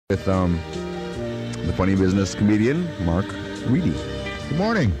With the funny business comedian, Mark Rebee. Good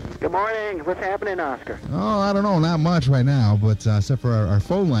morning. Good morning. What's happening, Oscar? Oh, I don't know. Not much right now, but except for our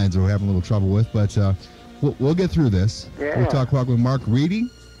phone lines we're having a little trouble with, but we'll get through this. Yeah. We'll talk with Mark Rebee.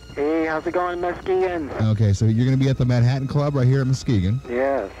 Hey, how's it going, Muskegon? Okay, so you're going to be at the Manhattan Club right here at Muskegon.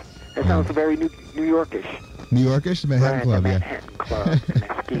 Yes. That sounds very New Yorkish. New Yorkish? The Manhattan Club, the yeah. Manhattan Club in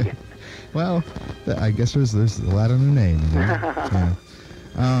Muskegon. Well, I guess there's a lot in the name. You know? Yeah.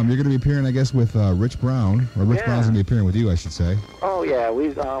 You're going to be appearing, I guess, with Rich Brown. Or Rich Brown's going to be appearing with you, I should say. Oh, yeah.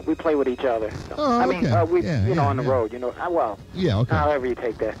 We play with each other. So. Oh, okay. I mean, on the road, well. Yeah, okay. However you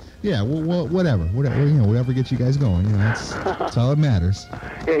take that. Yeah, well, whatever. Whatever gets you guys going. That's all that matters.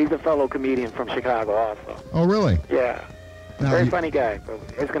 Yeah, he's a fellow comedian from Chicago also. Oh, really? Yeah. Now, very funny guy. But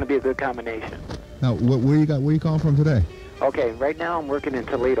it's going to be a good combination. Now, where you calling from today? Okay, right now I'm working in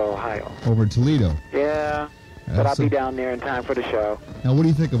Toledo, Ohio. Over in Toledo? Yeah. But I'll be down there in time for the show. Now, what do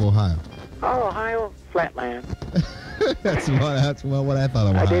you think of Ohio? Oh, Ohio, flatland. That's what I thought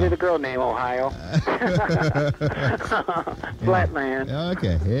of Ohio. I dated a girl named Ohio. Flatland.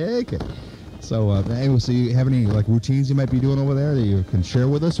 Okay. So, so you have any routines you might be doing over there that you can share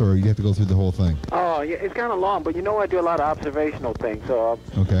with us, or you have to go through the whole thing? Oh, yeah, it's kind of long, but I do a lot of observational things. So,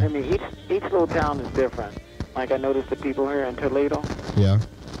 okay. I mean, each little town is different. Like I noticed the people here in Toledo. Yeah.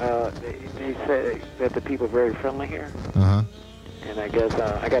 They say that the people are very friendly here. Uh-huh. And I guess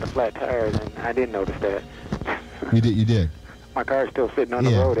I got a flat tire, and I didn't notice that. You did? My car's still sitting on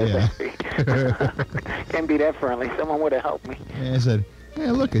the road as I speak. Can't be that friendly. Someone would have helped me. Yeah, I said,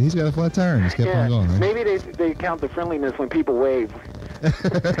 yeah, look, he's got a flat tire and just kept on going, right? Maybe they count the friendliness when people wave.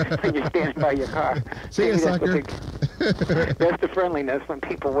 When you're standing by your car. See you, sucker. That's the friendliness when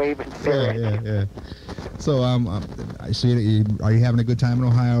people wave and stare at you. Yeah. So, are you having a good time in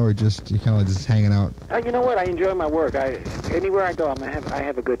Ohio, or you kind of just hanging out? You know what? I enjoy my work. Anywhere I go, I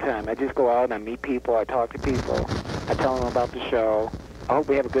have a good time. I just go out and I meet people. I talk to people. I tell them about the show. I hope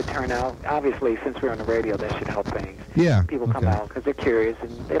we have a good turnout. Obviously, since we're on the radio, that should help things. Yeah. People come out because they're curious and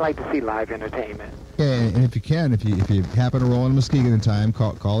they like to see live entertainment. Yeah, and if you happen to roll in Muskegon in time,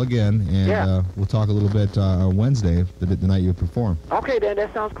 call again, and we'll talk a little bit on Wednesday, the night you perform. Okay, then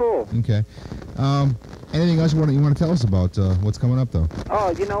that sounds cool. Okay. Anything else you want to tell us about what's coming up, though?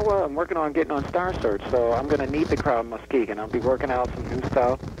 Oh, you know what? I'm working on getting on Star Search, so I'm going to need the crowd in Muskegon. I'll be working out some new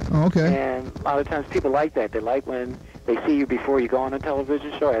stuff. Oh, okay. And a lot of times people like that. They like when they see you before you go on a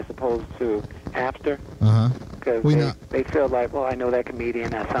television show as opposed to after. Uh-huh. Because they feel like, well, I know that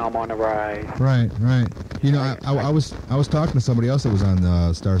comedian. I saw him on the rise. Right. I was talking to somebody else that was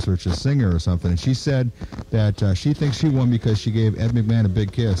on Star Search, a singer or something, and she said that she thinks she won because she gave Ed McMahon a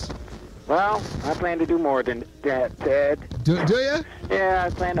big kiss. Well, I plan to do more than that, Ted. Do you? Yeah, I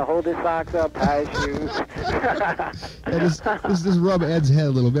plan to hold his socks up, tie his shoes. Just rub Ed's head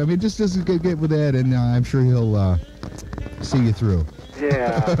a little bit. I mean, just get with Ed, and I'm sure he'll see you through.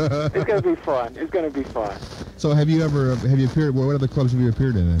 Yeah, it's going to be fun. It's going to be fun. So have you appeared, what other clubs have you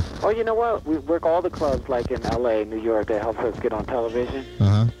appeared in then? Oh, you know what? We work all the clubs like in L.A., New York, that helps us get on television.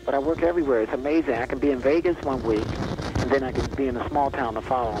 Uh-huh. But I work everywhere. It's amazing. I can be in Vegas one week, and then I can be in a small town the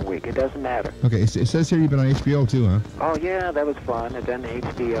following week. It doesn't matter. Okay, it says here you've been on HBO too, huh? Oh, yeah, that was fun. I've done the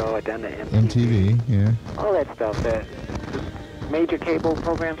HBO, I've done the MTV, yeah. All that stuff, that major cable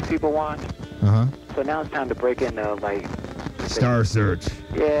programs people watch. Uh-huh. So now it's time to break into, like... Star Search.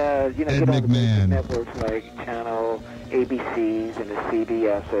 Yeah, Ed get all the McMahon. networks like Channel ABCs and the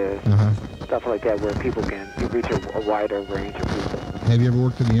CBSs, Uh-huh. stuff like that, where people can reach a wider range of people. Have you ever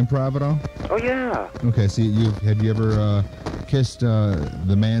worked in the Improv at all? Oh, yeah. Okay, so have you ever kissed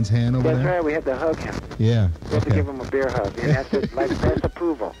the man's hand over there? That's right, we had to hug him. Yeah, We had to give him a beer hug, and that's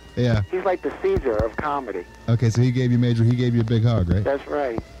approval. Yeah. He's like the Caesar of comedy. Okay, so he gave you a big hug, right? That's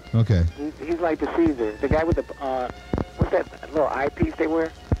right. Okay. He's like the Caesar. The guy with the, what's that little eyepiece they wear?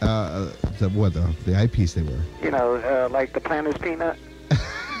 The eyepiece they wear? You know, like the Planter's Peanut?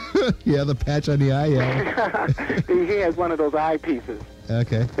 Yeah, the patch on the eye, yeah. He has one of those eyepieces.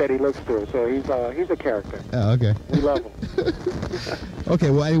 Okay. That he looks through, so he's a character. Oh, okay. We love him. Okay,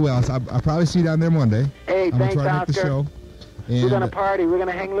 well, anyway, I'll probably see you down there Monday. Hey, thanks, I'm going to try to make the Oscar. show. We're going to party. We're going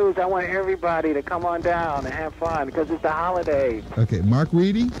to hang loose. I want everybody to come on down and have fun because it's the holidays. Okay, Mark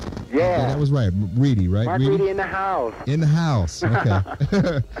Reedy? Yeah. Okay, that was right. Reedy, right? Mark Reedy in the house. In the house.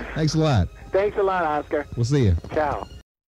 Okay. Thanks a lot. Thanks a lot, Oscar. We'll see you. Ciao.